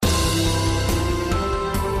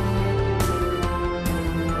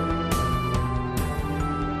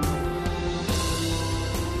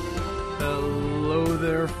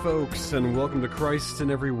folks, and welcome to Christ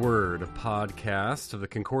in Every Word, a podcast of the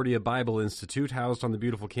Concordia Bible Institute housed on the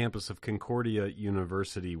beautiful campus of Concordia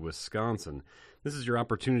University, Wisconsin. This is your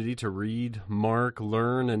opportunity to read, mark,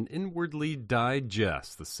 learn, and inwardly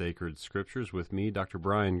digest the sacred scriptures with me, Dr.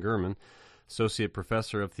 Brian Gurman, Associate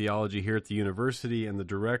Professor of Theology here at the University and the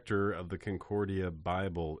Director of the Concordia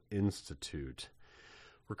Bible Institute.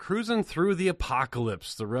 We're cruising through the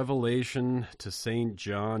Apocalypse, the Revelation to St.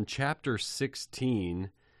 John. Chapter 16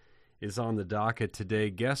 is on the docket today.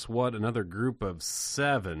 Guess what? Another group of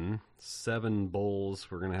seven bowls.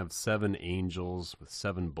 We're going to have 7 angels with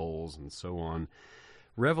 7 bowls and so on.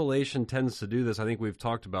 Revelation tends to do this. I think we've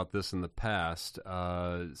talked about this in the past.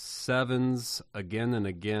 Sevens, again and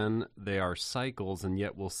again, they are cycles, and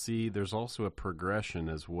yet we'll see there's also a progression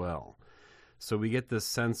as well. So we get this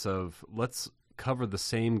sense of, let's cover the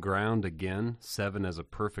same ground again, 7 as a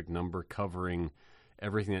perfect number, covering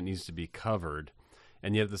everything that needs to be covered.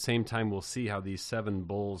 And yet at the same time, we'll see how these 7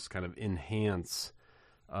 bowls kind of enhance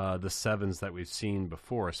the 7s that we've seen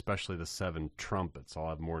before, especially the 7 trumpets. I'll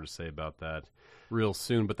have more to say about that real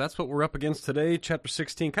soon. But that's what we're up against today. Chapter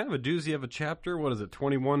 16, kind of a doozy of a chapter. What is it,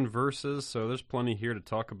 21 verses? So there's plenty here to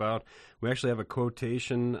talk about. We actually have a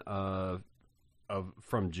quotation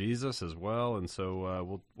from Jesus as well, and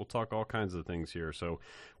so we'll talk all kinds of things here. So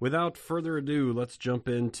without further ado, let's jump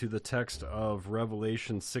into the text of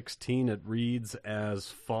Revelation 16. It reads as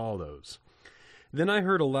follows. Then I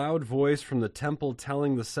heard a loud voice from the temple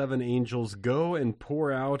telling the 7 angels, "Go and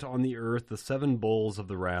pour out on the earth the 7 bowls of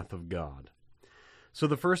the wrath of God." So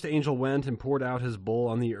the first angel went and poured out his bowl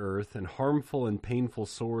on the earth, and harmful and painful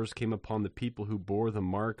sores came upon the people who bore the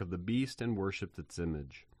mark of the beast and worshipped its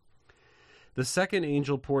image. The second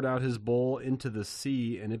angel poured out his bowl into the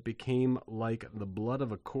sea, and it became like the blood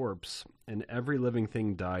of a corpse, and every living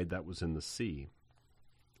thing died that was in the sea.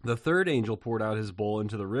 The third angel poured out his bowl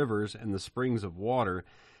into the rivers and the springs of water,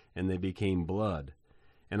 and they became blood.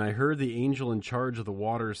 And I heard the angel in charge of the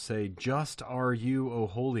waters say, "Just are you, O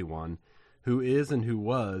Holy One, who is and who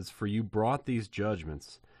was, for you brought these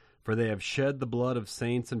judgments. For they have shed the blood of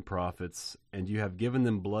saints and prophets, and you have given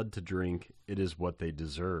them blood to drink. It is what they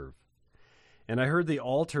deserve." And I heard the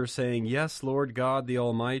altar saying, "Yes, Lord God, the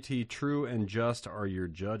Almighty, true and just are your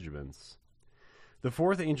judgments." The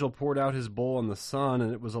fourth angel poured out his bowl on the sun,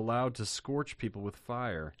 and it was allowed to scorch people with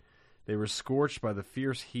fire. They were scorched by the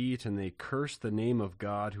fierce heat, and they cursed the name of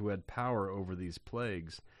God who had power over these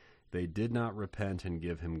plagues. They did not repent and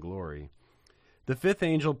give him glory. The fifth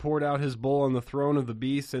angel poured out his bowl on the throne of the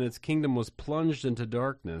beast, and its kingdom was plunged into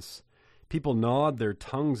darkness. People gnawed their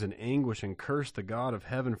tongues in anguish and cursed the God of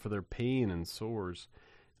heaven for their pain and sores.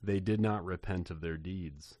 They did not repent of their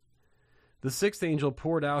deeds. The sixth angel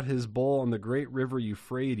poured out his bowl on the great river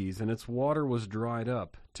Euphrates, and its water was dried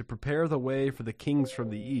up, to prepare the way for the kings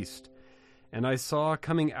from the east. And I saw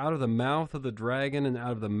coming out of the mouth of the dragon, and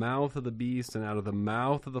out of the mouth of the beast, and out of the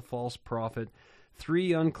mouth of the false prophet,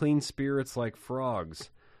 3 unclean spirits like frogs.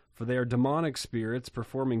 For they are demonic spirits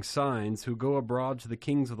performing signs, who go abroad to the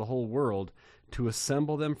kings of the whole world to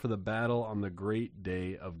assemble them for the battle on the great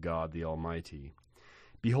day of God the Almighty.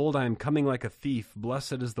 Behold, I am coming like a thief.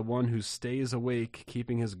 Blessed is the one who stays awake,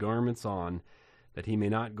 keeping his garments on, that he may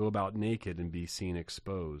not go about naked and be seen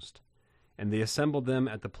exposed. And they assembled them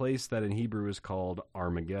at the place that in Hebrew is called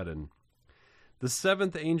Armageddon. The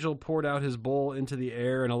seventh angel poured out his bowl into the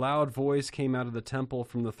air, and a loud voice came out of the temple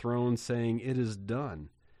from the throne, saying, "It is done."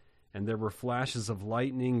 And there were flashes of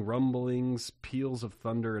lightning, rumblings, peals of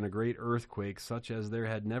thunder, and a great earthquake, such as there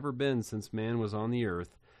had never been since man was on the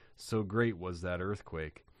earth. So great was that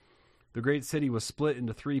earthquake. The great city was split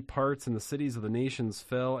into 3 parts, and the cities of the nations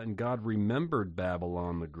fell, and God remembered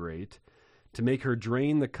Babylon the Great, to make her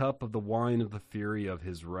drain the cup of the wine of the fury of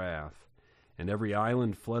his wrath. And every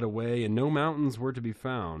island fled away, and no mountains were to be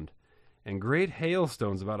found. And great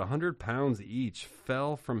hailstones, about 100 pounds each,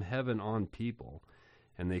 fell from heaven on people.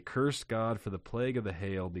 And they cursed God for the plague of the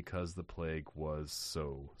hail, because the plague was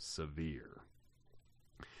so severe.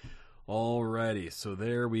 Alrighty, so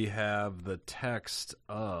there we have the text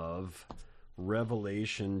of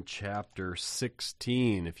Revelation chapter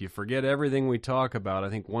 16. If you forget everything we talk about, I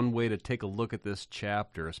think one way to take a look at this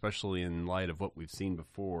chapter, especially in light of what we've seen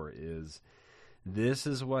before, is this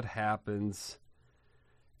is what happens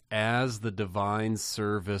as the divine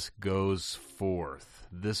service goes forth.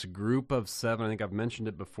 This group of 7, I think I've mentioned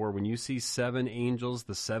it before, when you see 7 angels,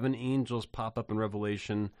 the 7 angels pop up in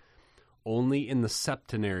Revelation only in the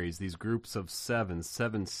septenaries, these groups of 7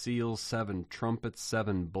 seals, 7 trumpets,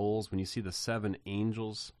 7 bowls. When you see the 7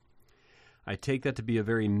 angels, I take that to be a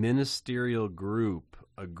very ministerial group,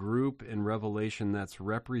 a group in Revelation that's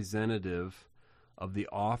representative of the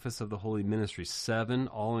office of the holy ministry. 7,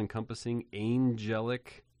 all-encompassing,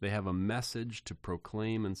 angelic. They have a message to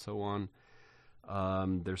proclaim and so on.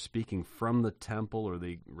 They're speaking from the temple, or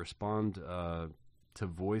they respond to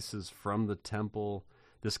voices from the temple.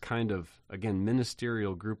 This kind of, again,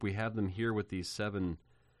 ministerial group. We have them here with these 7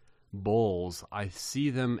 bowls. I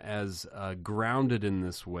see them as grounded in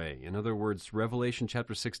this way. In other words, Revelation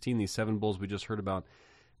chapter 16, these 7 bowls we just heard about,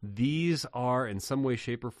 these are in some way,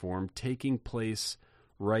 shape, or form taking place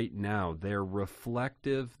right now. They're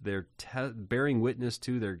reflective, they're bearing witness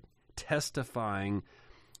to, they're testifying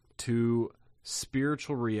to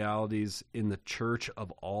spiritual realities in the church of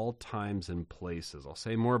all times and places. I'll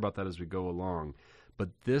say more about that as we go along. But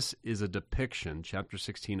this is a depiction, chapter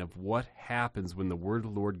 16, of what happens when the word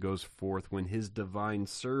of the Lord goes forth, when his divine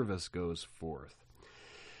service goes forth.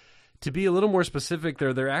 To be a little more specific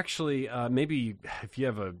there, they're actually, maybe if you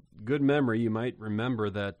have a good memory, you might remember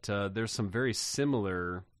that there's some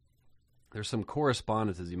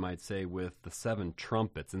correspondences, you might say, with the 7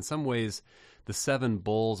 trumpets. In some ways, the 7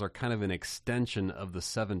 bowls are kind of an extension of the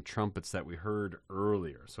 7 trumpets that we heard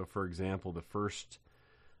earlier. So, for example, the first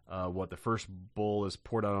bowl is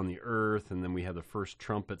poured out on the earth, and then we have the first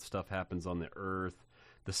trumpet stuff happens on the earth.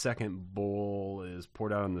 The second bowl is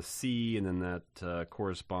poured out on the sea, and then that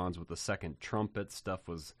corresponds with the second trumpet. Stuff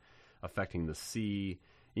was affecting the sea.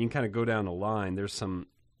 You can kind of go down the line. There's some,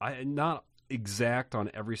 not exact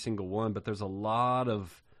on every single one, but there's a lot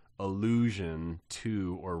of allusion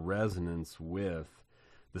to or resonance with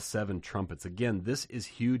the 7 trumpets. Again, this is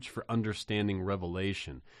huge for understanding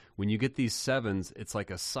Revelation. When you get these 7s, it's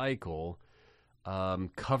like a cycle,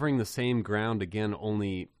 covering the same ground again,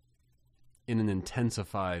 only in an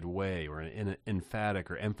intensified way, or in an emphatic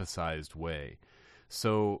or emphasized way.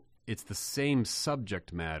 So it's the same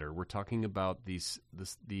subject matter. We're talking about the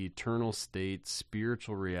eternal state,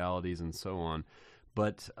 spiritual realities, and so on.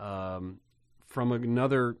 But from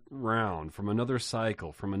another round, from another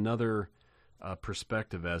cycle, from another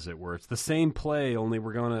perspective, as it were. It's the same play, only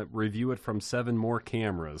we're going to review it from 7 more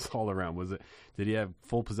cameras all around. Did he have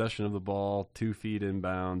full possession of the ball, 2 feet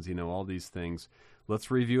inbounds, all these things.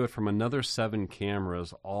 Let's review it from another 7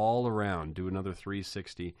 cameras all around, do another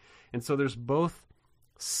 360. And so there's both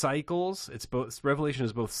cycles. Revelation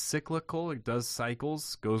is both cyclical, it does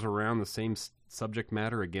cycles, goes around the same subject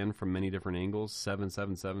matter again from many different angles, 7,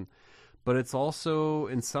 7, 7. But it's also,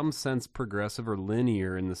 in some sense, progressive or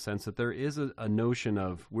linear in the sense that there is a notion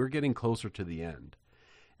of we're getting closer to the end.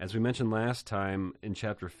 As we mentioned last time in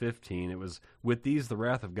chapter 15, it was, with these the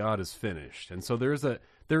wrath of God is finished. And so there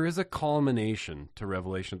is a culmination to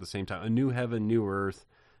Revelation at the same time. A new heaven, new earth,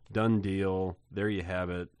 done deal, there you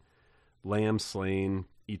have it. Lamb slain,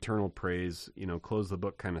 eternal praise, close the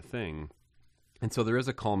book kind of thing. And so there is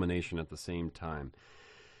a culmination at the same time.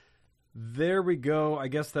 There we go. I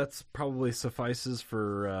guess that's probably suffices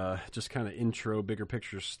for just kind of intro, bigger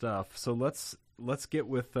picture stuff. So let's get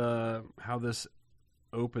with how this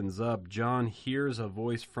opens up. John hears a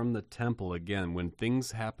voice from the temple. Again, when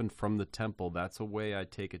things happen from the temple, that's a way I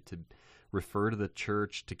take it to refer to the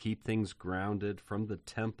church, to keep things grounded from the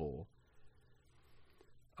temple.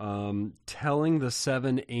 Telling the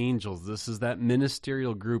 7 angels, this is that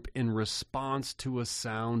ministerial group in response to a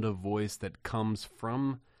sound, a voice that comes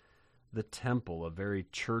from the temple, a very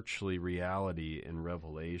churchly reality in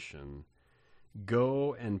Revelation.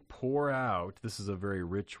 Go and pour out, this is a very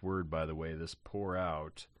rich word, by the way, this pour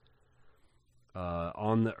out,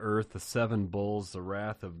 on the earth, the 7 bowls, the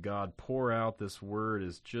wrath of God. Pour out, this word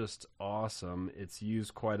is just awesome. It's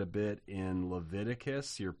used quite a bit in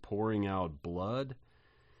Leviticus. You're pouring out blood.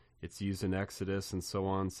 It's used in Exodus and so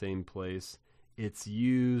on, same place. It's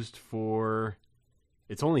used for...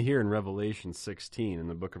 It's only here in Revelation 16, in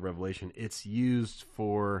the book of Revelation. It's used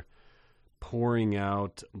for pouring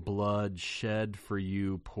out blood shed for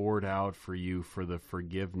you, poured out for you for the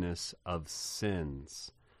forgiveness of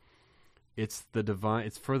sins. It's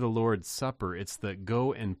for the Lord's Supper. It's the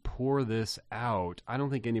go and pour this out. I don't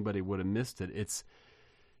think anybody would have missed it. It's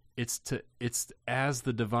as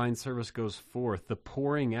the divine service goes forth, the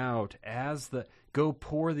pouring out, go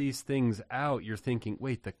pour these things out, you're thinking,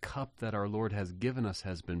 wait, the cup that our Lord has given us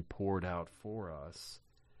has been poured out for us.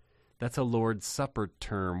 That's a Lord's Supper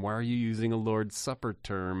term. Why are you using a Lord's Supper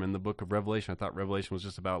term in the book of Revelation? I thought Revelation was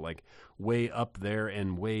just about like way up there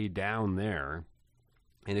and way down there.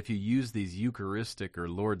 And if you use these Eucharistic or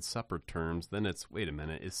Lord's Supper terms, then it's, wait a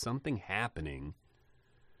minute, is something happening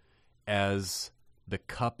as the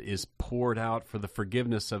cup is poured out for the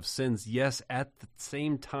forgiveness of sins? Yes, at the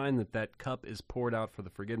same time that cup is poured out for the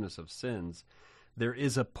forgiveness of sins, there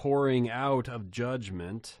is a pouring out of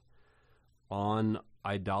judgment on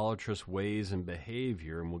idolatrous ways and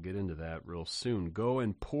behavior, and we'll get into that real soon. Go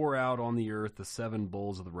and pour out on the earth the 7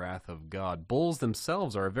 bowls of the wrath of God. Bowls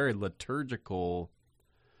themselves are a very liturgical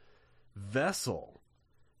vessel.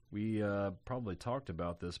 We probably talked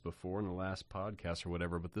about this before in the last podcast or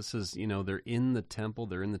whatever, but this is, they're in the temple,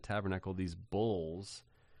 they're in the tabernacle, these bowls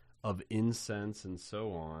of incense and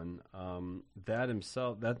so on.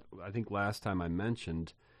 That I think last time I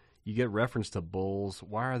mentioned, you get reference to bowls.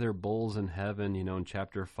 Why are there bowls in heaven? In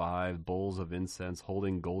chapter 5, bowls of incense,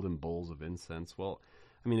 holding golden bowls of incense. Well,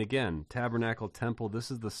 again, tabernacle, temple,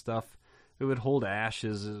 this is the stuff. It would hold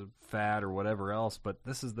ashes, fat, or whatever else, but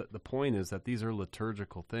this is the point is that these are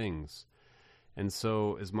liturgical things. And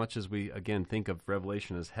so as much as we, again, think of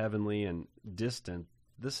Revelation as heavenly and distant,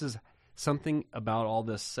 this is something about all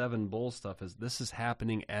this 7 bowl stuff is this is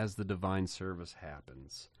happening as the divine service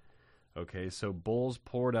happens. Okay, so bowls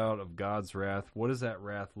poured out of God's wrath. What does that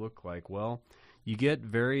wrath look like? Well, you get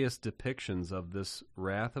various depictions of this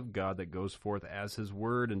wrath of God that goes forth as his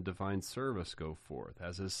word and divine service go forth,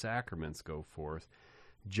 as his sacraments go forth.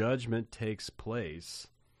 Judgment takes place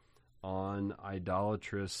on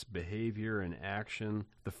idolatrous behavior and action.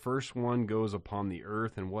 The first one goes upon the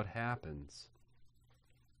earth, and what happens?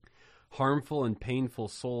 Harmful and painful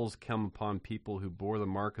souls come upon people who bore the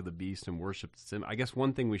mark of the beast and worshipped him. I guess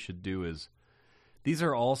one thing we should do is, these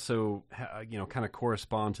are also, kind of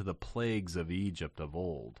correspond to the plagues of Egypt of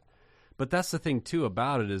old. But that's the thing, too,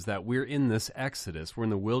 about it, is that we're in this exodus. We're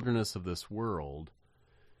in the wilderness of this world,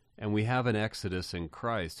 and we have an exodus in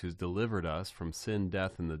Christ who's delivered us from sin,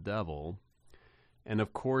 death, and the devil. And,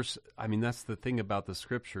 of course, that's the thing about the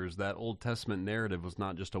Scriptures. That Old Testament narrative was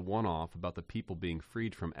not just a one-off about the people being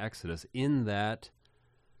freed from Exodus. In that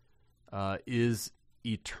is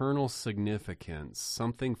eternal significance,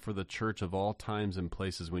 something for the church of all times and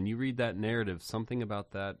places. When you read that narrative, something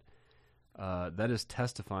about that, that is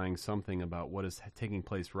testifying something about what is taking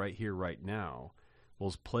place right here, right now.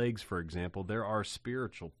 Those plagues, for example, there are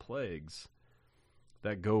spiritual plagues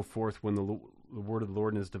that go forth when the word of the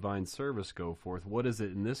Lord and his divine service go forth. What is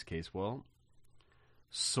it in this case? Well,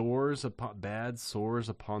 bad sores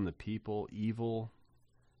upon the people, evil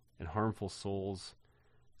and harmful souls,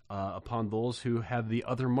 upon those who have the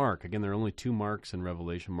other mark. Again, there are only 2 marks in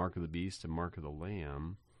Revelation, mark of the beast and mark of the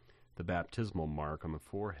lamb, the baptismal mark on the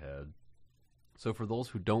forehead. So for those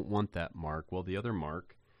who don't want that mark, well, the other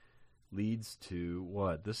mark leads to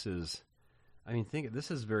what? This is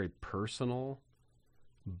very personal,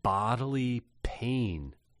 bodily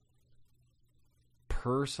pain.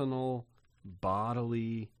 Personal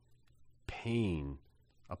bodily pain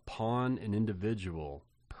upon an individual.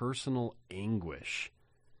 Personal anguish.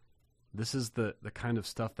 This is the kind of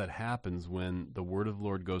stuff that happens when the word of the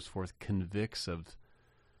Lord goes forth, convicts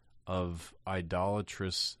of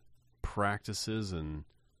idolatrous practices and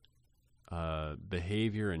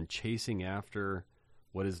behavior and chasing after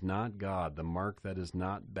what is not God, the mark that is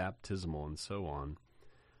not baptismal, and so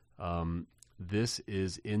on. This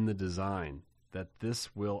is in the design, that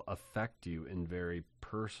this will affect you in very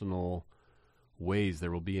personal ways.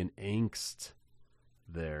 There will be an angst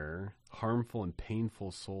there, harmful and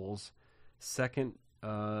painful souls. Second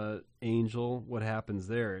angel, what happens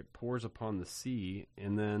there? It pours upon the sea,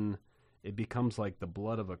 and then it becomes like the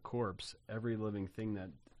blood of a corpse. Every living thing that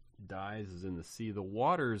dies is in the sea. The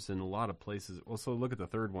waters in a lot of places. Also, look at the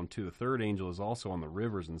third one, too. The third angel is also on the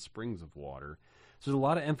rivers and springs of water. So there's a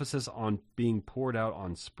lot of emphasis on being poured out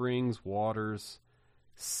on springs, waters,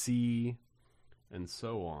 sea, and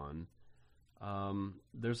so on.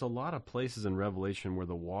 There's a lot of places in Revelation where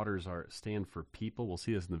the waters stand for people. We'll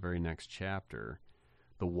see this in the very next chapter.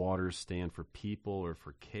 The waters stand for people or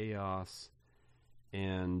for chaos.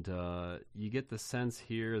 And you get the sense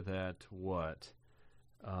here that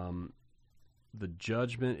the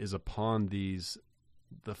judgment is upon these,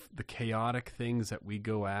 the chaotic things that we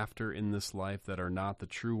go after in this life that are not the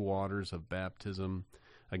true waters of baptism.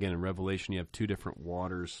 Again, in Revelation, you have 2 different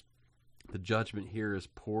waters. The judgment here is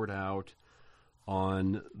poured out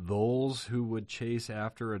on those who would chase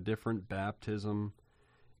after a different baptism,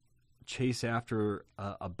 chase after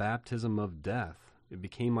a baptism of death. It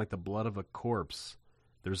became like the blood of a corpse.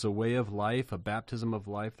 There's a way of life, a baptism of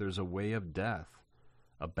life. There's a way of death,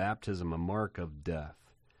 a baptism, a mark of death.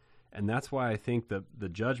 And that's why I think the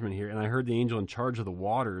judgment here, and I heard the angel in charge of the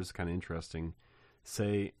waters, kind of interesting,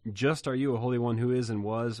 say, "Just are you, a holy one who is and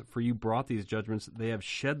was, for you brought these judgments. They have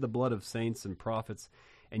shed the blood of saints and prophets,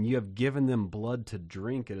 and you have given them blood to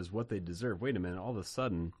drink. It is what they deserve." Wait a minute, all of a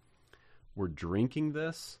sudden, we're drinking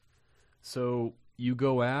this? So you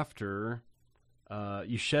go after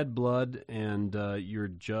You shed blood, and you're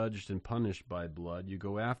judged and punished by blood. You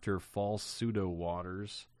go after false pseudo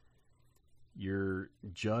waters. You're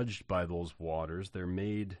judged by those waters. They're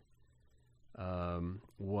made,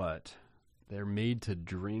 what? They're made to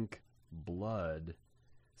drink blood.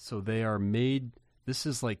 So they are made, this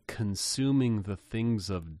is like consuming the things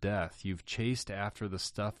of death. You've chased after the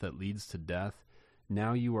stuff that leads to death.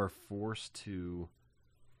 Now you are forced to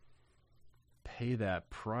pay that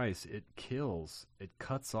price. It kills, it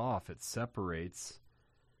cuts off, it separates.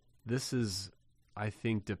 This is, I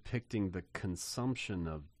think, depicting the consumption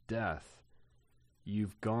of death.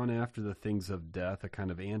 You've gone after the things of death, a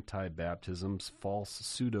kind of anti-baptisms, false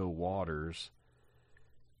pseudo waters,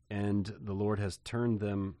 and the Lord has turned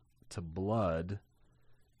them to blood.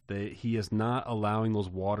 He is not allowing those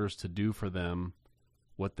waters to do for them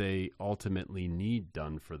what they ultimately need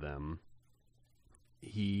done for them.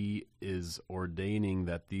 He is ordaining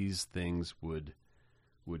that these things would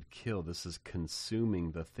kill. This is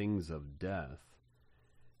consuming the things of death.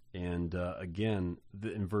 And again,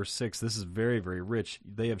 in verse 6, this is very, very rich.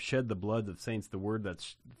 They have shed the blood of saints. The word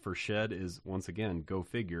that's for shed is, once again, go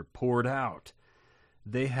figure, poured out.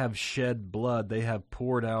 They have shed blood. They have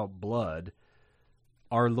poured out blood.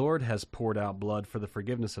 Our Lord has poured out blood for the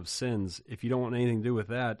forgiveness of sins. If you don't want anything to do with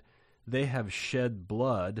that, they have shed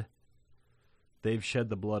blood. They've shed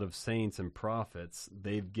the blood of saints and prophets.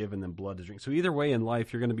 They've given them blood to drink. So either way in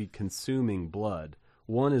life, you're going to be consuming blood.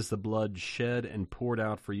 One is the blood shed and poured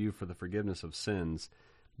out for you for the forgiveness of sins.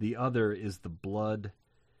 The other is the blood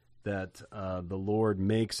that the Lord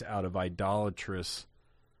makes out of idolatrous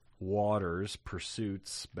waters,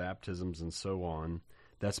 pursuits, baptisms, and so on,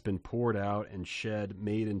 that's been poured out and shed,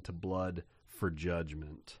 made into blood for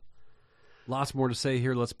judgment. Lots more to say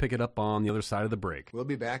here. Let's pick it up on the other side of the break. We'll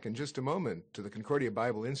be back in just a moment to the Concordia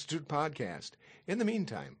Bible Institute podcast. In the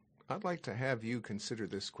meantime, I'd like to have you consider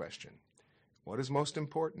this question. What is most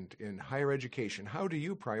important in higher education? How do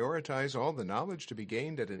you prioritize all the knowledge to be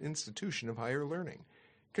gained at an institution of higher learning?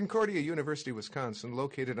 Concordia University, Wisconsin,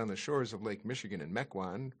 located on the shores of Lake Michigan in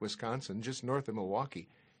Mequon, Wisconsin, just north of Milwaukee,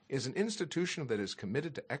 is an institution that is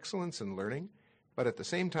committed to excellence in learning, but at the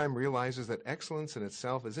same time realizes that excellence in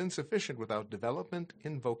itself is insufficient without development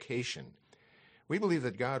in vocation. We believe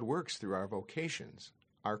that God works through our vocations,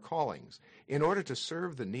 our callings, in order to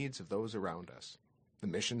serve the needs of those around us. The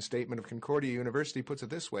mission statement of Concordia University puts it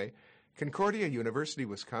this way: Concordia University,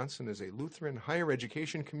 Wisconsin is a Lutheran higher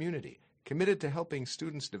education community committed to helping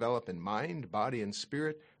students develop in mind, body, and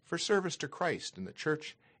spirit for service to Christ in the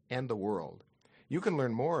church and the world. You can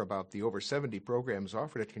learn more about the over 70 programs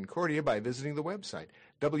offered at Concordia by visiting the website,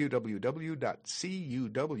 www.cuw.edu.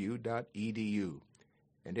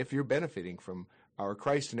 And if you're benefiting from our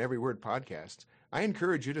Christ in Every Word podcasts, I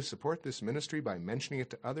encourage you to support this ministry by mentioning it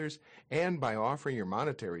to others and by offering your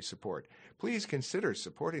monetary support. Please consider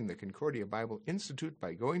supporting the Concordia Bible Institute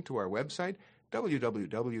by going to our website,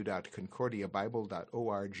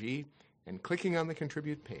 www.concordiabible.org, and clicking on the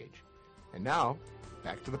Contribute page. And now,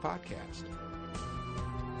 back to the podcast.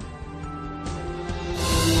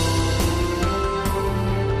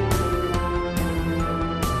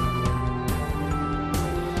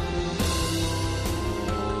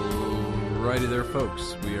 Alrighty there,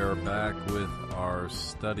 folks. We are back with our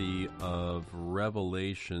study of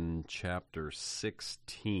Revelation chapter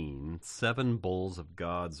 16, 7 bowls of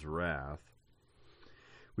God's wrath.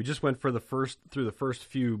 We just went through the first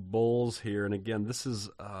few bowls here, and again, this is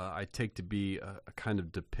I take to be a kind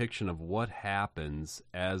of depiction of what happens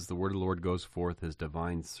as the word of the Lord goes forth, His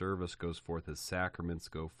divine service goes forth, His sacraments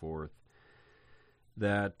go forth.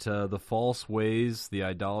 That the false ways, the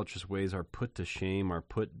idolatrous ways are put to shame, are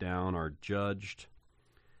put down, are judged.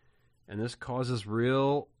 And this causes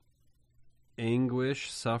real anguish,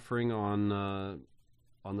 suffering on the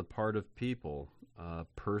part of people,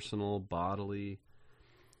 personal, bodily,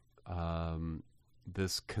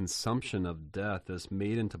 this consumption of death, this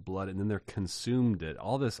made into blood, and then they're consumed it.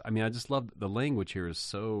 All this, I mean, I just love the language here is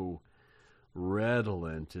so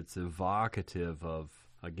redolent. It's evocative of,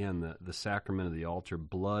 again, the sacrament of the altar,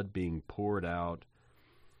 blood being poured out.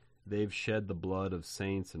 They've shed the blood of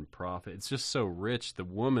saints and prophets. It's just so rich. The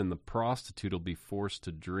woman, the prostitute, will be forced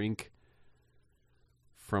to drink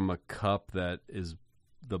from a cup that is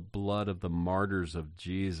the blood of the martyrs of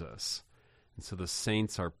Jesus. And so the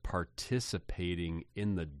saints are participating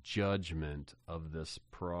in the judgment of this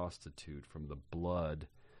prostitute from the blood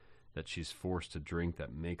that she's forced to drink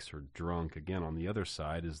that makes her drunk. Again, on the other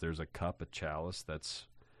side is there's a cup, a chalice, that's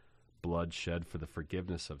blood shed for the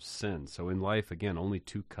forgiveness of sin. So in life, again, only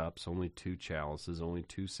 2 cups, only 2 chalices, only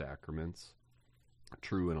 2 sacraments,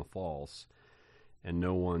 true and a false. and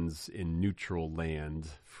no one's in neutral land,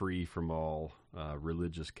 free from all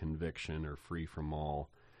religious conviction or free from all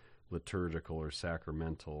liturgical or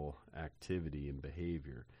sacramental activity and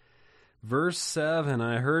behavior. Verse 7,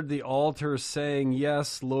 I heard the altar saying,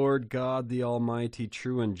 yes, Lord God the Almighty,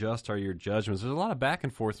 true and just are your judgments. There's a lot of back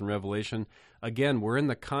and forth in Revelation. Again, we're in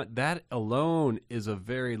that alone is a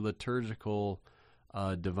very liturgical,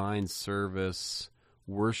 divine service,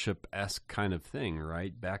 worship-esque kind of thing,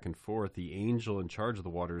 right? Back and forth. The angel in charge of the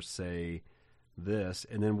waters say this,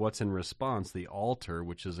 and then what's in response? The altar,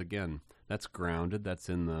 which is, again, that's grounded, that's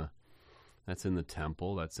in the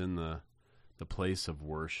temple, that's in the place of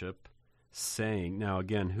worship. Saying, now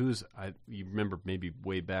again, you remember maybe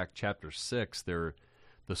way back chapter 6, they're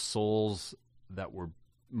the souls that were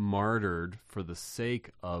martyred for the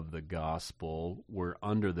sake of the gospel were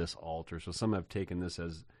under this altar. So some have taken this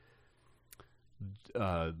as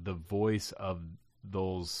the voice of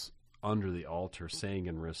those under the altar saying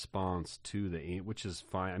in response to which is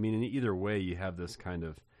fine. I mean, in either way, you have this kind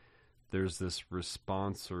of, there's this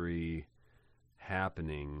responsory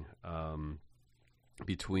happening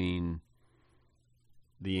between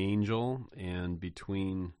the angel and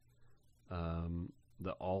between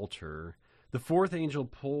the altar. The fourth angel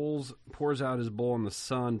pours out his bowl in the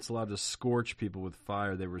sun. It's allowed to scorch people with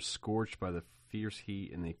fire. They were scorched by the fierce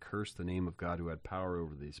heat, and they cursed the name of God who had power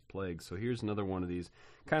over these plagues. So here's another one of these,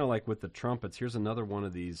 kind of like with the trumpets, here's another one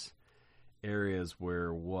of these areas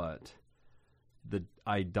where what? The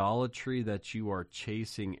idolatry that you are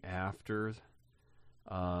chasing after,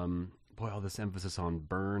 this emphasis on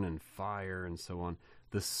burn and fire and so on.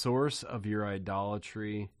 The source of your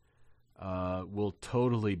idolatry will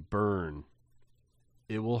totally burn.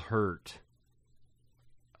 It will hurt.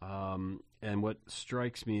 And what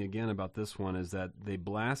strikes me again about this one is that they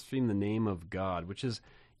blaspheme the name of God, which is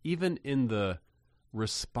even in the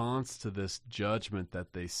response to this judgment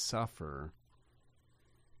that they suffer,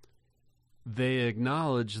 they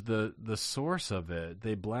acknowledge the source of it.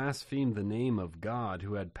 They blaspheme the name of God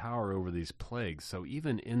who had power over these plagues. So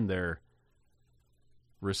even in their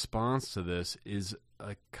response to this is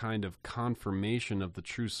a kind of confirmation of the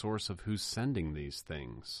true source of who's sending these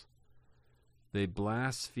things. They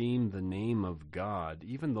blaspheme the name of God.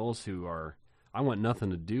 Even those who are, I want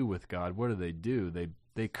nothing to do with God, what do?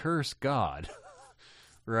 They curse God,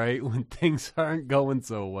 right? When things aren't going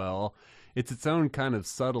so well. It's its own kind of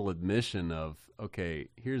subtle admission of, okay,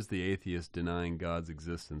 here's the atheist denying God's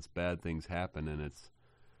existence. Bad things happen, and it's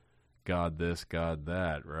God this, God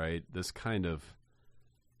that, right? This kind of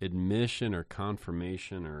admission or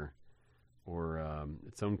confirmation or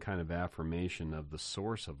its own kind of affirmation of the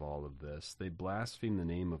source of all of this. They blaspheme the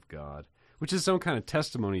name of God, which is its own kind of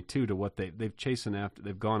testimony too to what they've chastened after.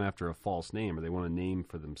 They've gone after a false name, or they want a name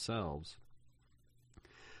for themselves.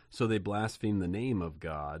 So they blaspheme the name of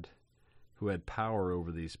God who had power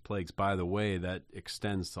over these plagues. By the way, that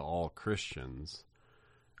extends to all Christians.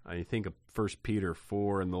 I think of 1 Peter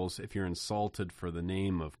 4 and those, if you're insulted for the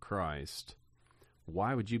name of Christ,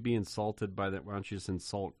 why would you be insulted by that? Why don't you just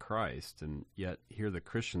insult Christ? And yet here the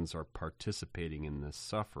Christians are participating in this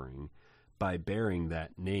suffering by bearing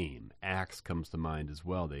that name. Acts comes to mind as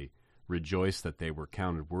well. They rejoice that they were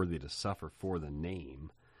counted worthy to suffer for the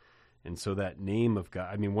name. And so that name of God,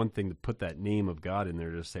 I mean, one thing to put that name of God in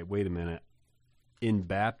there to say, wait a minute, in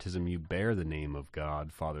baptism you bear the name of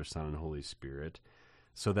God, Father, Son, and Holy Spirit.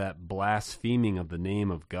 So that blaspheming of the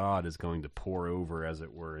name of God is going to pour over, as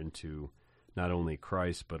it were, into not only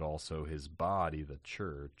Christ, but also his body, the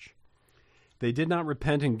church. They did not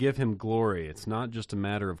repent and give him glory. It's not just a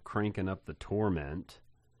matter of cranking up the torment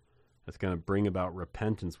that's going to bring about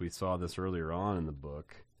repentance. We saw this earlier on in the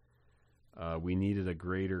book. We needed a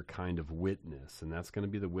greater kind of witness, and that's going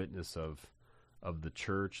to be the witness of the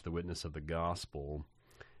church, the witness of the gospel.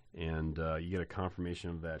 And you get a confirmation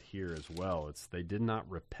of that here as well. They did not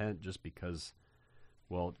repent just because,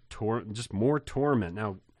 just more torment.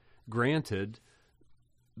 Now, granted,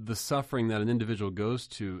 the suffering that an individual goes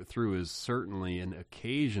through is certainly an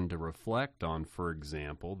occasion to reflect on, for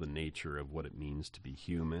example, the nature of what it means to be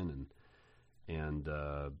human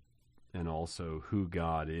and also who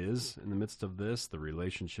God is in the midst of this, the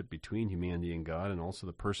relationship between humanity and God, and also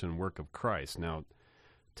the person and work of Christ. Now,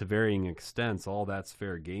 to varying extents, all that's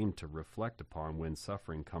fair game to reflect upon when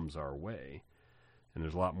suffering comes our way. And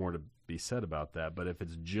there's a lot more to be said about that. But if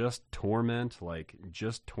it's just torment, like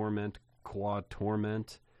just torment, quad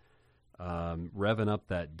torment, revving up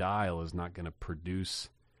that dial is not going to produce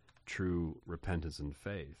true repentance and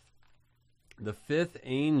faith. The fifth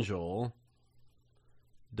angel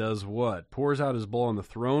does what? Pours out his bowl on the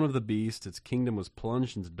throne of the beast. Its kingdom was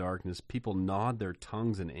plunged into darkness. People gnawed their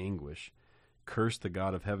tongues in anguish. cursed the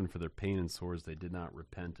God of heaven for their pain and sores. They did not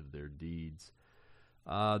repent of their deeds.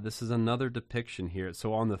 This is another depiction here.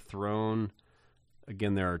 So on the throne,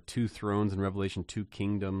 again, there are two thrones in Revelation, two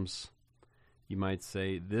kingdoms. You might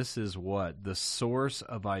say, this is what? The source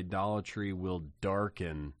of idolatry will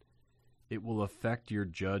darken. It will affect your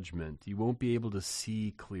judgment. You won't be able to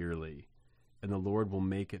see clearly, and the Lord will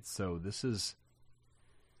make it so. This is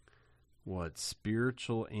what?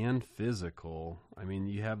 Spiritual and physical. I mean,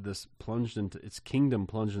 you have this plunged into, its kingdom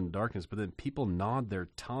plunged into darkness, but then people gnawed their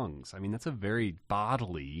tongues. I mean, that's a very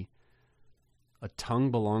bodily, a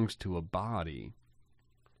tongue belongs to a body.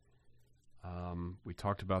 We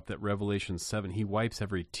talked about that Revelation 7. He wipes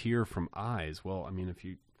every tear from eyes. Well, I mean, if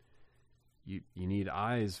you need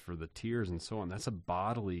eyes for the tears and so on, that's a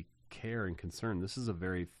bodily care and concern. This is a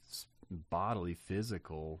very bodily,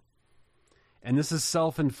 physical. And this is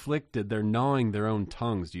self-inflicted. They're gnawing their own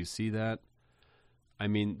tongues. Do you see that? I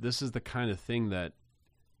mean, this is the kind of thing that,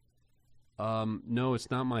 no,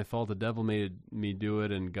 it's not my fault. The devil made me do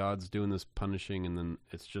it, and God's doing this punishing, and then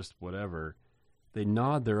it's just whatever. They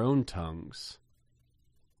gnawed their own tongues.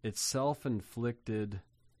 It's self-inflicted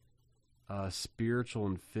spiritual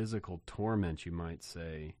and physical torment, you might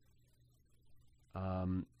say.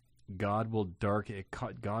 God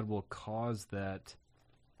will cause that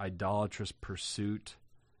idolatrous pursuit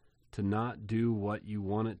to not do what you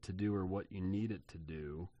want it to do or what you need it to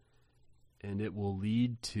do, and it will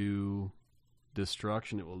lead to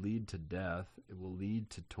destruction. It will lead to death. It will lead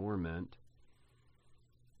to torment.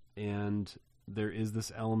 And there is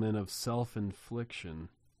this element of self-infliction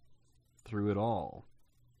through it all.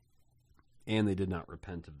 And they did not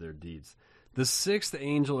repent of their deeds. The sixth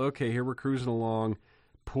angel, okay, here we're cruising along,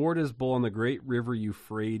 poured his bowl on the great river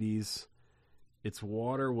Euphrates. Its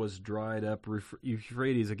water was dried up.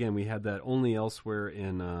 Euphrates, again, we had that only elsewhere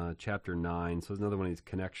in chapter 9. So it's another one of these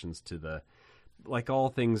connections to the, like all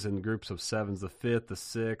things in groups of sevens, the fifth, the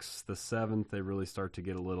sixth, the seventh, they really start to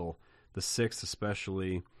get a little, the sixth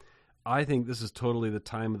especially. I think this is totally the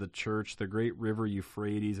time of the church. The great river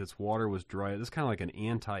Euphrates, its water was dry. This is kind of like an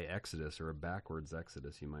anti-Exodus or a backwards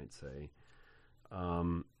Exodus, you might say.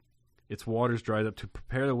 Its waters dried up to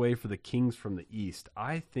prepare the way for the kings from the east.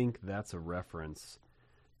 I think that's a reference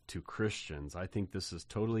to Christians. I think this is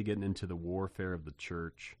totally getting into the warfare of the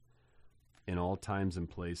church in all times and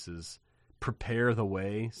places. Prepare the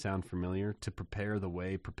way, sound familiar? To prepare the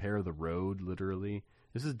way, prepare the road, literally.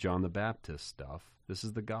 This is John the Baptist stuff. This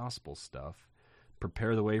is the gospel stuff.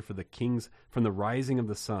 Prepare the way for the kings from the rising of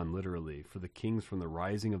the sun, literally. For the kings from the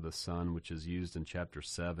rising of the sun, which is used in chapter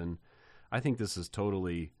 7. I think this is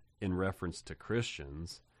totally in reference to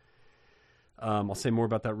Christians. I'll say more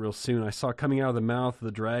about that real soon. I saw coming out of the mouth of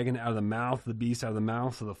the dragon, out of the mouth of the beast, out of the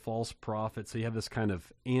mouth of the false prophet. So you have this kind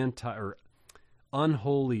of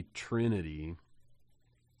unholy trinity.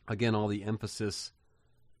 Again, all the emphasis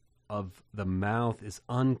of the mouth is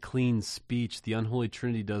unclean speech. The unholy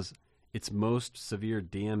trinity does its most severe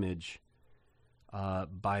damage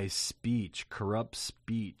by speech, corrupt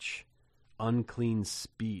speech, unclean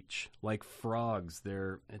speech. Like frogs,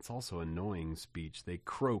 it's also annoying speech. They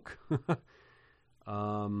croak.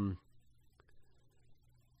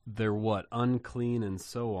 They're what? Unclean and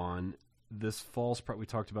so on. This false prophet, we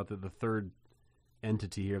talked about the third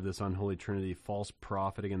entity here of this unholy trinity, false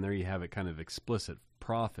prophet. Again, there you have it, kind of explicit.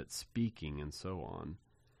 Prophet speaking and so on.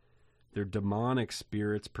 They're demonic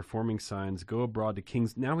spirits performing signs, go abroad to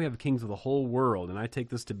kings. Now we have kings of the whole world, and I take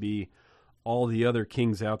this to be all the other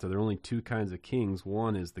kings out there. There are only two kinds of kings.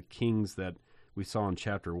 One is the kings that we saw in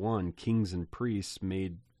chapter 1, kings and priests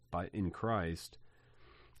made in Christ.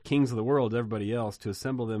 Kings of the world, everybody else, to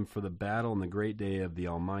assemble them for the battle and the great day of the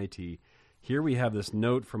Almighty. Here we have this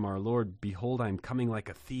note from our Lord, behold, I am coming like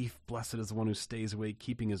a thief. Blessed is the one who stays awake,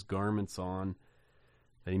 keeping his garments on,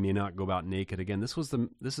 that he may not go about naked again. This was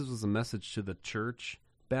the message to the church.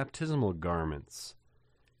 Baptismal garments.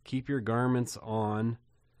 Keep your garments on.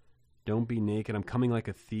 Don't be naked. I'm coming like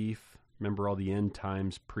a thief. Remember all the end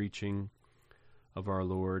times preaching of our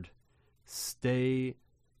Lord. Stay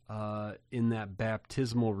in that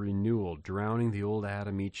baptismal renewal, drowning the old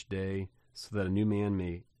Adam each day, so that a new man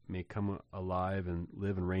may come alive and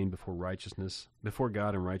live and reign before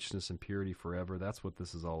God in righteousness and purity forever. That's what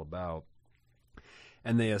this is all about.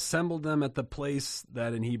 And they assembled them at the place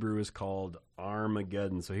that in Hebrew is called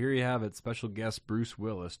Armageddon. So here you have it, special guest Bruce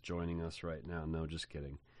Willis joining us right now. No, just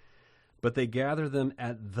kidding. But they gather them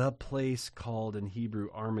at the place called in Hebrew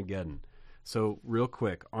Armageddon. So real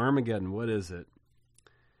quick, Armageddon, what is it?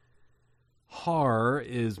 Har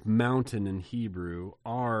is mountain in Hebrew.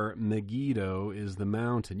 Megiddo is the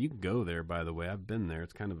mountain. You can go there, by the way. I've been there.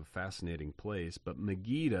 It's kind of a fascinating place. But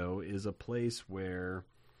Megiddo is a place where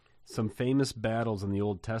some famous battles in the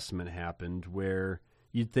Old Testament happened where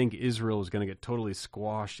you'd think Israel was going to get totally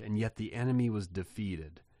squashed, and yet the enemy was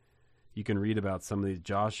defeated. You can read about some of these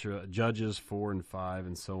Judges 4 and 5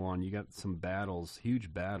 and so on. You got some battles,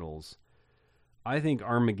 huge battles. I think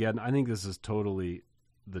Armageddon, I think this is totally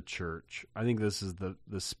the church. I think this is the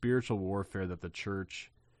spiritual warfare that the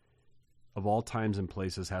church of all times and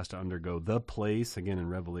places has to undergo. The place, again in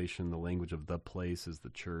Revelation, the language of the place is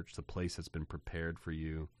the church, the place that's been prepared for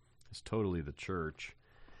you. It's totally the church.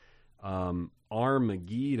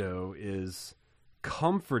 Megiddo is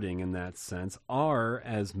comforting in that sense.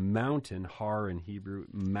 As mountain, Har in Hebrew,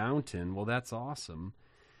 mountain. Well, that's awesome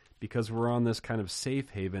because we're on this kind of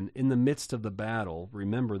safe haven in the midst of the battle.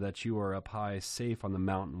 Remember that you are up high, safe on the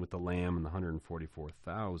mountain with the Lamb and the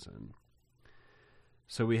 144,000.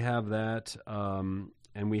 So we have that, and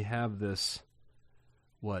we have this,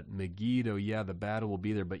 Megiddo, yeah, the battle will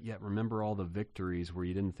be there, but yet remember all the victories where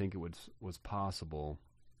you didn't think it was possible.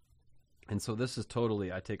 And so this is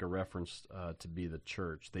totally, I take a reference to be the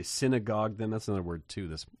church. They synagogued them. That's another word,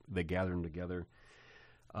 too. They gather them together.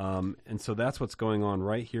 And so that's what's going on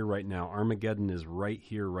right here, right now. Armageddon is right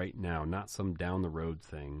here, right now, not some down-the-road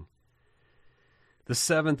thing. The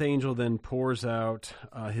seventh angel then pours out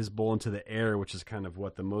his bowl into the air, which is kind of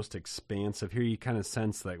the most expansive. Here you kind of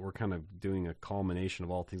sense that we're kind of doing a culmination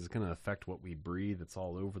of all things. It's going to affect what we breathe. It's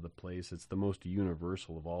all over the place. It's the most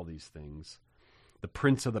universal of all these things. The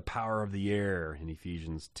prince of the power of the air in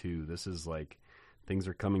Ephesians 2. This is like things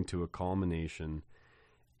are coming to a culmination.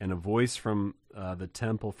 And a voice from the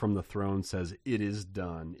temple, from the throne says, "It is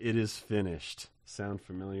done. It is finished." Sound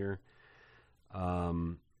familiar?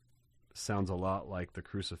 Sounds a lot like the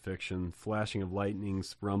crucifixion. Flashing of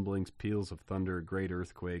lightnings, rumblings, peals of thunder, a great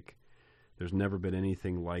earthquake. There's never been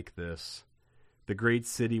anything like this. The great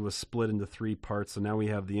city was split into 3 parts, so now we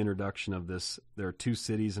have the introduction of this. There are 2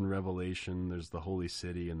 cities in Revelation. There's the holy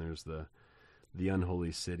city and there's the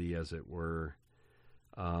unholy city, as it were.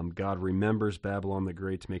 God remembers Babylon the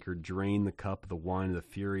Great to make her drain the cup, the wine of the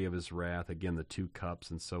fury of his wrath. Again, the 2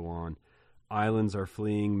 cups and so on. Islands are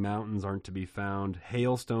fleeing. Mountains aren't to be found.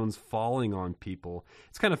 Hailstones falling on people.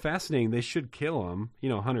 It's kind of fascinating. They should kill them,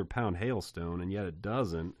 100-pound hailstone, and yet it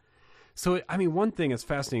doesn't. So, one thing that's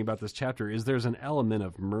fascinating about this chapter is there's an element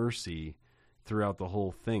of mercy throughout the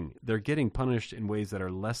whole thing. They're getting punished in ways that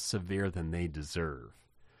are less severe than they deserve,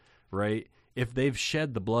 right? If they've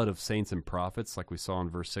shed the blood of saints and prophets, like we saw in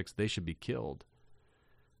verse 6, they should be killed.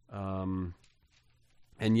 And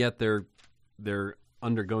yet they're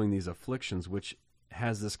undergoing these afflictions, which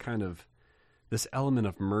has this element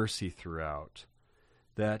of mercy throughout.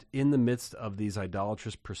 That in the midst of these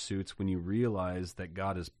idolatrous pursuits, when you realize that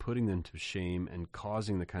God is putting them to shame and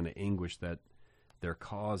causing the kind of anguish that they're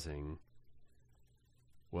causing,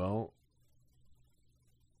 well,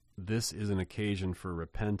 this is an occasion for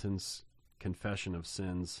repentance, confession of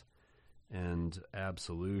sins, and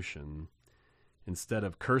absolution, instead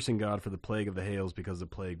of cursing God for the plague of the hails because the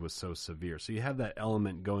plague was so severe. So you have that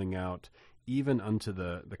element going out even unto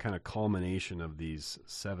the kind of culmination of these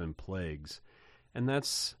 7 plagues. And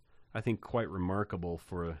that's, I think, quite remarkable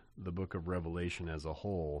for the book of Revelation as a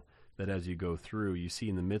whole, that as you go through, you see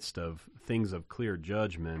in the midst of things of clear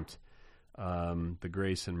judgment, the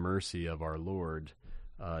grace and mercy of our Lord,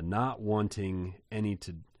 not wanting any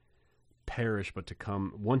to perish, but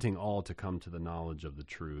wanting all to come to the knowledge of the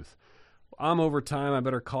truth. I'm over time. I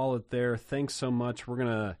better call it there. Thanks so much. We're going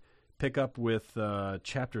to pick up with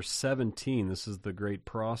chapter 17. This is the Great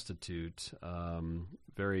Prostitute.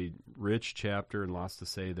 Very rich chapter and lots to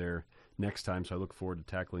say there next time, so I look forward to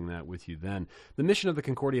tackling that with you then. The mission of the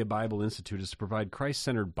Concordia Bible Institute is to provide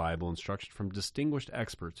Christ-centered Bible instruction from distinguished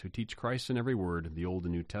experts who teach Christ in every word of the Old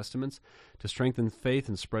and New Testaments to strengthen faith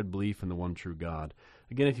and spread belief in the one true God.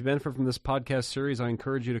 Again, if you benefit from this podcast series, I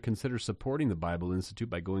encourage you to consider supporting the Bible Institute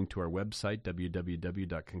by going to our website,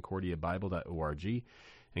 www.concordiabible.org,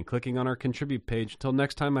 and clicking on our Contribute page. Until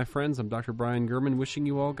next time, my friends, I'm Dr. Brian Gurman, wishing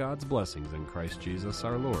you all God's blessings in Christ Jesus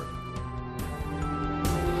our Lord.